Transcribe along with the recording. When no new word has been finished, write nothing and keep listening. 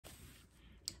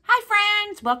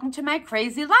friends, welcome to my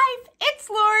crazy life. It's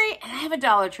Lori and I have a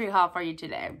Dollar Tree haul for you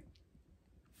today.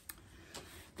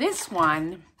 This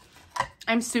one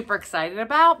I'm super excited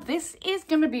about. This is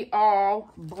going to be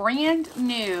all brand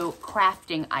new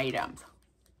crafting items.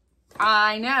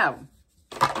 I know.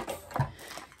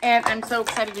 And I'm so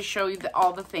excited to show you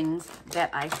all the things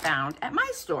that I found at my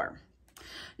store.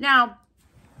 Now,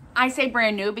 I say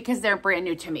brand new because they're brand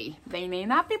new to me. They may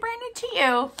not be brand new to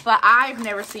you, but I've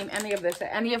never seen any of this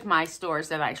at any of my stores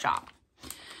that I shop.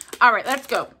 All right, let's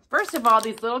go. First of all,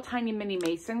 these little tiny mini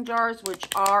mason jars, which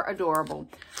are adorable.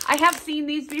 I have seen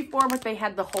these before, but they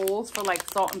had the holes for like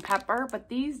salt and pepper, but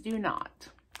these do not.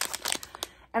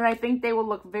 And I think they will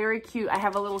look very cute. I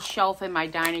have a little shelf in my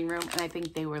dining room, and I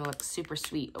think they will look super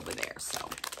sweet over there. So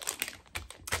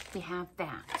we have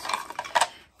that.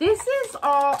 This is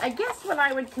all, I guess, what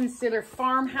I would consider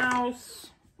farmhouse,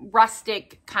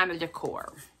 rustic kind of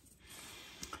decor.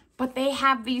 But they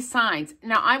have these signs.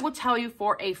 Now, I will tell you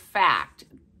for a fact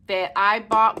that I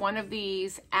bought one of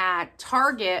these at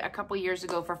Target a couple years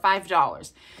ago for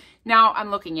 $5. Now,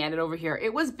 I'm looking at it over here.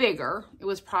 It was bigger. It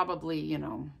was probably, you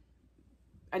know,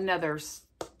 another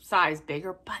size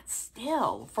bigger, but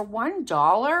still, for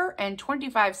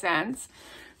 $1.25.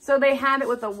 So they had it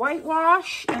with a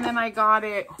whitewash, and then I got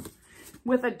it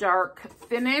with a dark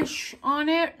finish on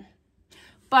it.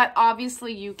 But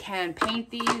obviously you can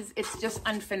paint these. It's just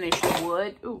unfinished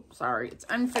wood. Ooh, sorry. It's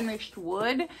unfinished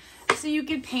wood. So you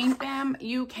can paint them.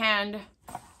 You can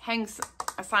hang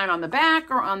a sign on the back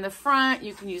or on the front.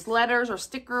 You can use letters or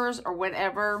stickers or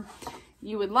whatever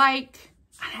you would like.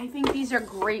 And I think these are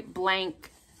great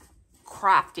blank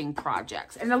crafting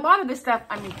projects. And a lot of this stuff,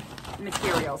 I mean,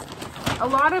 materials. A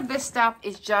lot of this stuff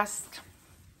is just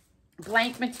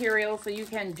blank material, so you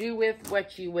can do with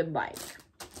what you would like.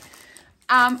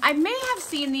 I may have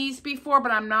seen these before,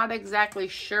 but I'm not exactly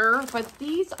sure. But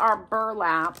these are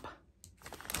burlap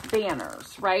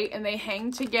banners, right? And they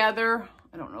hang together.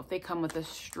 I don't know if they come with a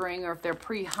string or if they're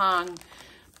pre-hung.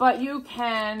 But you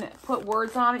can put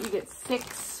words on it. You get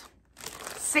six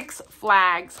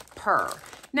flags per.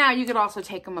 Now, you could also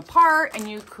take them apart and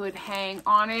you could hang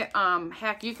on it.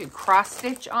 Heck, you could cross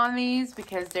stitch on these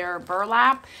because they're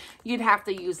burlap. You'd have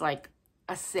to use like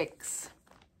a six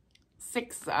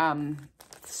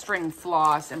string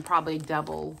floss and probably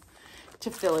double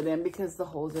to fill it in because the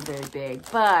holes are very big.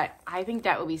 But I think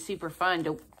that would be super fun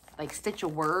to like stitch a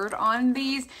word on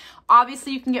these.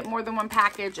 Obviously, you can get more than one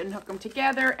package and hook them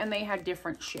together, and they had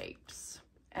different shapes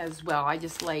as well. I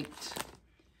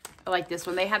like this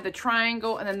one. They had the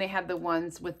triangle, and then they had the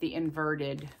ones with the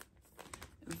inverted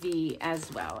V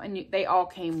as well. And they all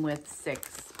came with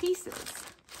 6 pieces.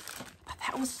 But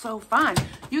that was so fun.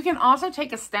 You can also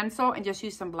take a stencil and just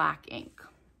use some black ink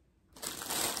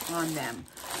on them.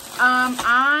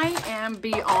 I am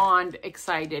beyond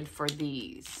excited for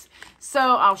these.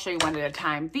 So I'll show you one at a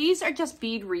time. These are just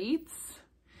bead wreaths.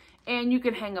 And you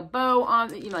can hang a bow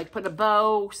on, you know, like put a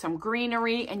bow, some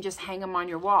greenery, and just hang them on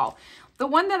your wall. The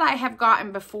one that I have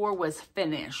gotten before was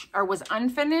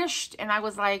unfinished. And I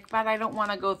was like, but I don't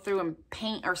want to go through and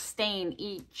paint or stain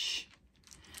each.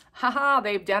 Haha,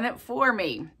 they've done it for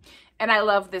me. And I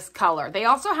love this color. They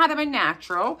also had them in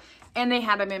natural, and they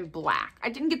had them in black. I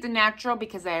didn't get the natural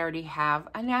because I already have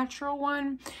a natural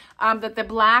one. But the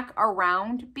black are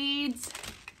round beads.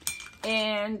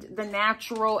 And the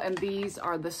natural, and these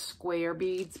are the square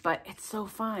beads, but it's so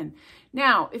fun.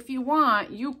 Now, if you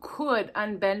want, you could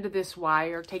unbend this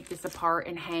wire, take this apart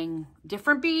and hang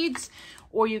different beads,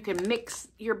 or you can mix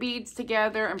your beads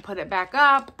together and put it back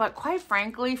up. But quite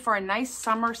frankly, for a nice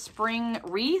summer, spring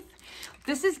wreath,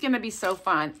 this is gonna be so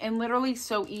fun and literally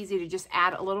so easy to just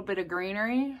add a little bit of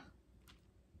greenery.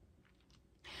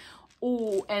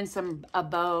 Oh, and a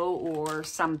bow or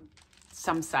some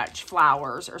such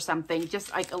flowers or something,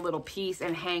 just like a little piece,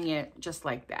 and hang it just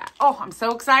like that. Oh, I'm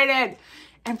so excited.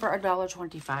 And for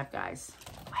 $1.25, guys,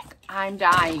 like I'm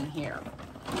dying here.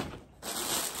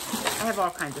 I have all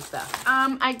kinds of stuff.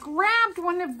 I grabbed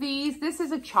one of these. This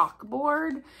is a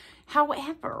chalkboard.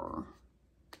 However,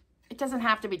 it doesn't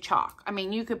have to be chalk. I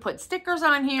mean, you could put stickers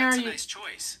on here. That's a nice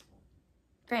choice.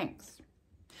 Thanks.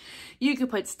 You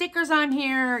could put stickers on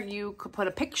here. You could put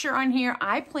a picture on here.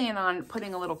 I plan on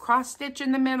putting a little cross stitch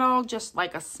in the middle, just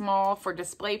like a small for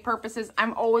display purposes.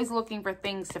 I'm always looking for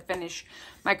things to finish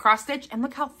my cross stitch. And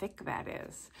look how thick that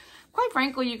is. Quite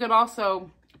frankly, you could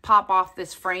also pop off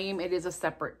this frame. It is a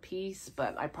separate piece,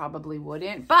 but I probably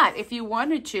wouldn't. But if you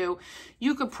wanted to,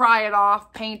 you could pry it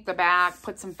off, paint the back,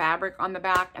 put some fabric on the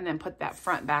back, and then put that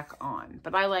front back on.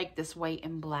 But I like this white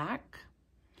and black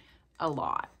a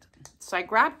lot. So I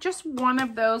grabbed just one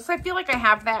of those. I feel like I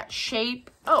have that shape.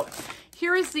 Oh,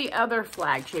 here is the other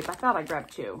flag shape. I thought I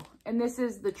grabbed two. And this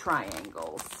is the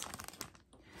triangles.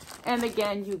 And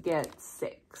again, you get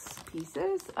 6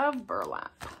 pieces of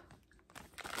burlap.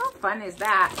 How fun is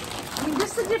that? I mean,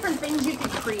 just the different things you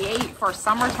could create for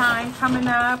summertime coming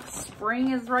up.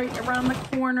 Spring is right around the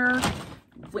corner.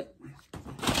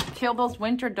 Kill those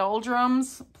winter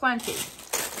doldrums. Plenty.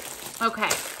 Okay.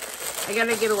 I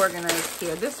gotta get organized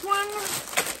here. This one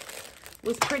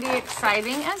was pretty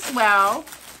exciting as well.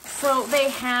 So they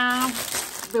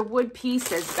have the wood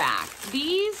pieces back.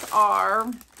 These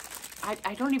are,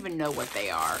 I don't even know what they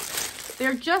are.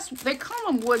 They're just, they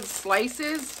call them wood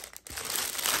slices,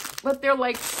 but they're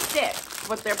like sticks.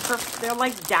 But they're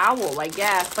like dowel, I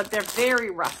guess, but they're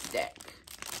very rustic.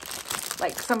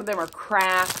 Like some of them are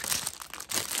cracked.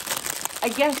 I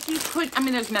guess you could, I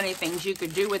mean, there's many things you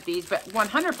could do with these, but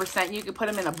 100% you could put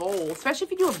them in a bowl, especially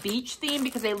if you do a beach theme,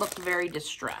 because they look very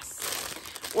distressed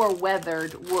or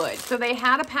weathered wood. So they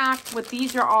had a pack with,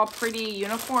 these are all pretty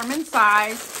uniform in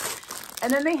size.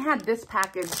 And then they had this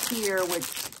package here,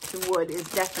 which the wood is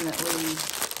definitely,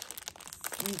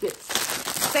 you get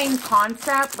same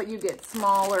concept, but you get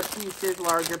smaller pieces,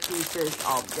 larger pieces,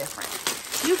 all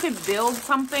different. You could build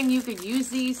something, you could use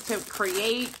these to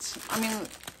create, I mean,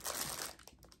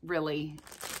 really,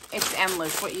 it's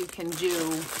endless what you can do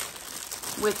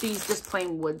with these just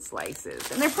plain wood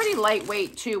slices. And they're pretty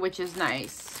lightweight too, which is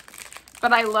nice.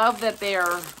 But I love that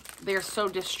they're so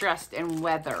distressed and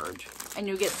weathered. And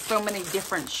you get so many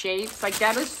different shapes. Like,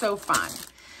 that is so fun.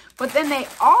 But then they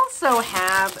also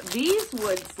have these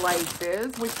wood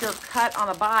slices, which are cut on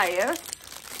a bias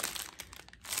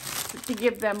to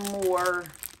give them more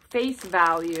face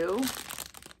value,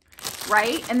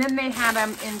 right? And then they had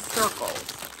them in circles.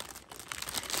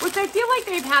 Which I feel like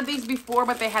they've had these before,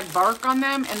 but they had bark on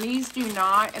them, and these do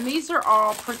not. And these are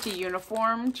all pretty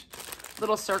uniformed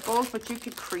little circles, but you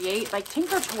could create, like,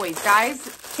 Tinker Toys, guys.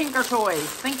 Tinker Toys.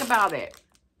 Think about it.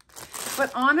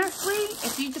 But honestly,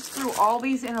 if you just threw all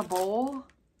these in a bowl,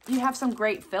 you have some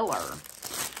great filler.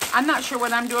 I'm not sure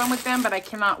what I'm doing with them, but I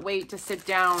cannot wait to sit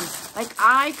down. Like,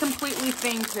 I completely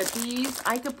think that these,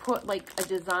 I could put, like, a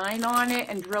design on it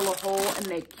and drill a hole and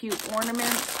make cute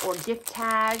ornaments or gift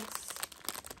tags.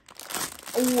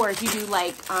 Or if you do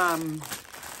like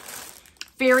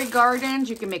fairy gardens,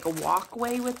 you can make a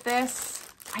walkway with this.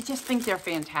 I just think they're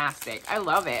fantastic. I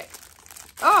love it.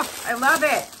 Oh, I love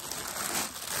it.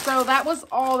 So that was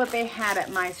all that they had at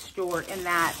my store in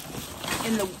that,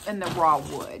 in the raw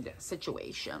wood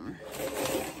situation.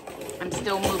 I'm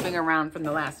still moving around from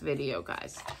the last video,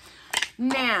 guys.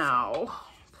 Now,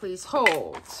 please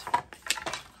hold.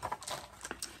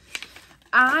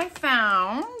 I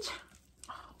found,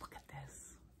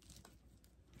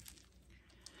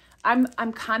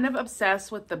 I'm kind of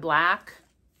obsessed with the black.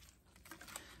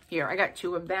 Here, I got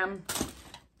 2 of them.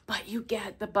 But you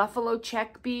get the buffalo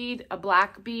check bead, a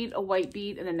black bead, a white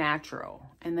bead, and a natural.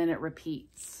 And then it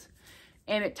repeats.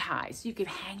 And it ties. You can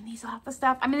hang these off of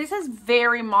stuff. I mean, this is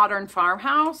very modern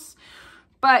farmhouse.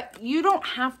 But you don't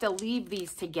have to leave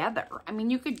these together. I mean,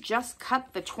 you could just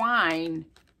cut the twine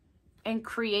and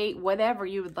create whatever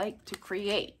you would like to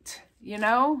create. You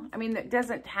know? I mean, it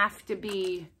doesn't have to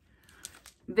be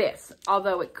this,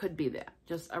 although it could be that,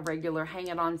 just a regular hang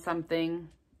it on something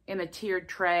in a tiered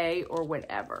tray or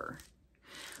whatever.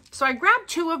 So I grabbed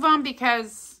 2 of them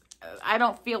because I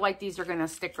don't feel like these are going to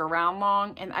stick around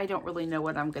long, and I don't really know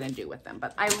what I'm going to do with them,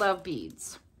 but I love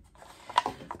beads.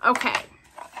 Okay,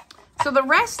 so the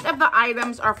rest of the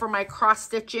items are for my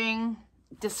cross-stitching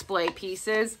display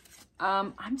pieces.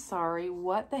 I'm sorry,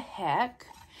 what the heck?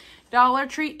 Dollar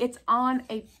Tree, it's on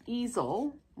a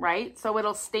easel, right? So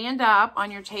it'll stand up on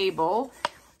your table.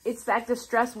 It's that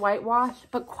distress whitewash,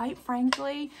 but quite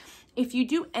frankly, if you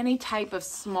do any type of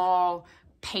small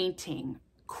painting,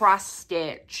 cross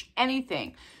stitch,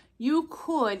 anything, you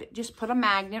could just put a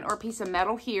magnet or a piece of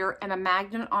metal here and a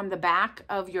magnet on the back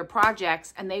of your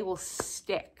projects, and they will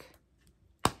stick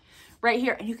right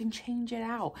here, and you can change it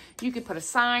out. You could put a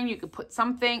sign, you could put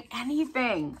something,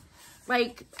 anything.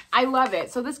 Like, I love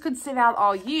it. So this could sit out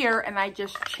all year, and I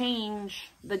just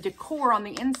change the decor on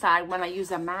the inside when I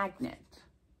use a magnet.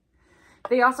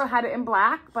 They also had it in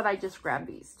black, but I just grabbed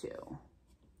these 2,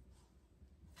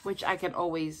 which I could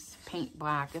always paint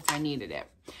black if I needed it.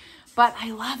 But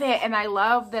I love it, and I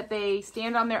love that they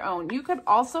stand on their own. You could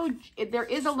also, there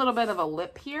is a little bit of a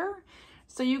lip here,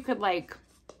 so you could, like,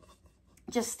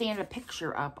 just stand a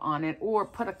picture up on it, or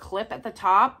put a clip at the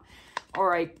top,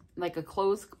 or like a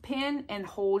clothespin and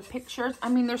hold pictures. I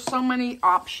mean, there's so many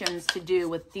options to do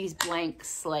with these blank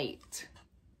slate.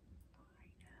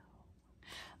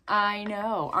 I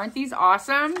know. Aren't these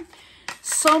awesome?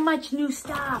 So much new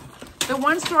stuff. The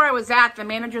one store I was at, the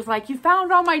manager's like, you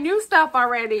found all my new stuff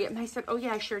already. And I said, oh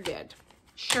yeah, I sure did.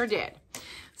 Sure did.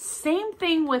 Same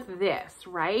thing with this,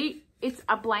 right? It's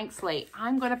a blank slate.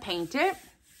 I'm going to paint it.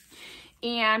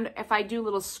 And if I do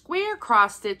little square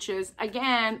cross stitches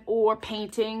again, or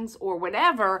paintings or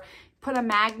whatever, put a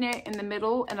magnet in the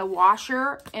middle and a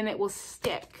washer and it will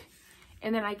stick.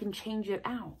 And then I can change it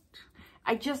out.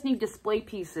 I just need display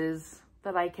pieces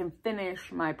that I can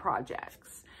finish my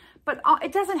projects. But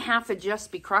it doesn't have to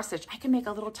just be cross stitch. I can make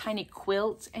a little tiny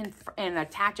quilt and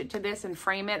attach it to this and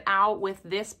frame it out with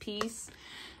this piece.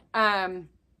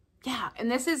 Yeah, and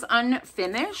this is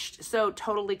unfinished, so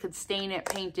totally could stain it,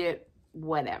 paint it,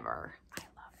 whatever. I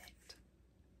love it.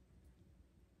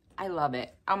 I love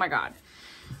it. Oh my God.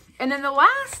 And then the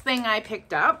last thing I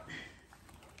picked up,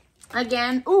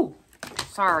 again, ooh,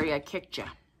 sorry, I kicked you.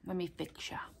 Let me fix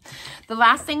you. The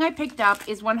last thing I picked up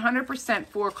is 100%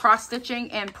 for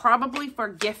cross-stitching and probably for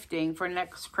gifting for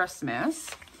next Christmas.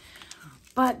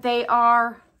 But they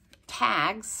are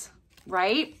tags,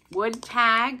 right? Wood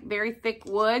tag, very thick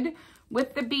wood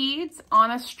with the beads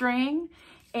on a string.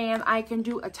 And I can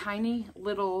do a tiny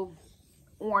little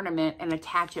ornament and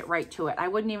attach it right to it. I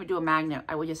wouldn't even do a magnet.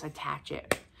 I would just attach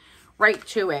it right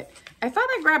to it. I thought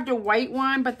I grabbed a white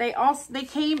one, but they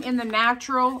came in the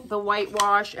natural, the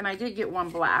whitewash, and I did get one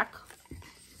black.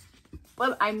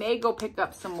 But I may go pick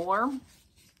up some more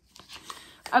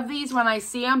of these when I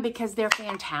see them because they're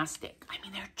fantastic. I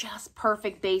mean, they're just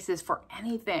perfect bases for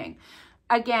anything.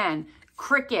 Again,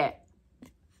 Cricut,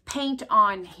 paint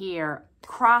on here,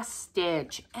 cross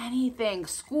stitch, anything,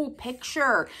 school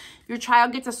picture. Your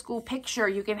child gets a school picture.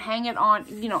 You can hang it on,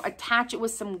 you know, attach it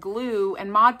with some glue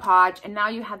and Mod Podge, and now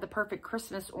you have the perfect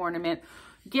Christmas ornament.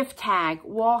 Gift tag,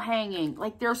 wall hanging.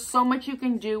 Like, there's so much you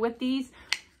can do with these.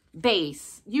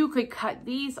 Base, you could cut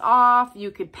these off. You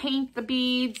could paint the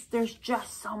beads. There's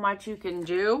just so much you can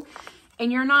do. And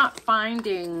you're not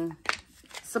finding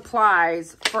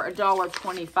supplies for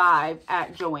 $1.25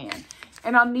 at Joann.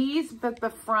 And on these,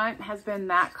 the front has been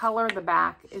that color. The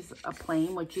back is a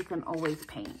plain, which you can always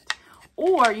paint.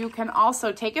 Or you can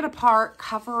also take it apart,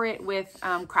 cover it with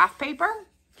craft paper,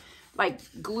 like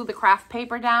glue the craft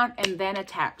paper down, and then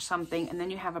attach something, and then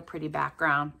you have a pretty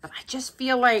background. But I just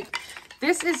feel like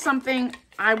this is something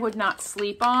I would not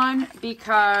sleep on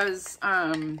because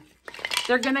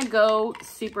they're gonna go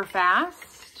super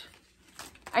fast,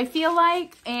 I feel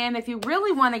like. And if you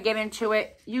really want to get into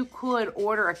it, you could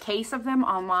order a case of them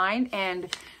online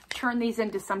and turn these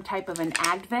into some type of an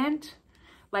advent,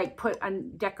 like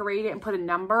decorate it and put a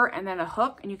number and then a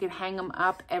hook, and you can hang them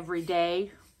up every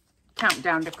day.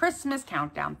 Countdown to Christmas,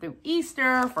 countdown through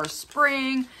Easter, for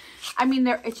spring. I mean,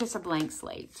 it's just a blank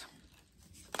slate.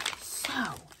 So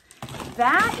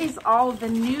that is all the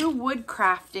new wood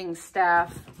crafting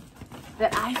stuff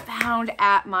that I found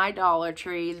at my Dollar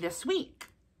Tree this week.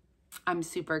 I'm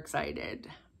super excited.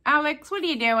 Alex, what are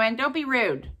you doing? Don't be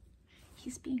rude.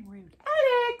 He's being rude.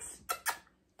 Alex,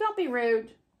 don't be rude. He's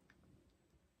rude.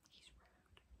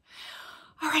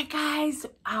 All right, guys.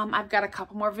 I've got a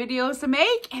couple more videos to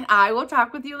make, and I will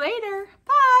talk with you later.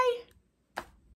 Bye.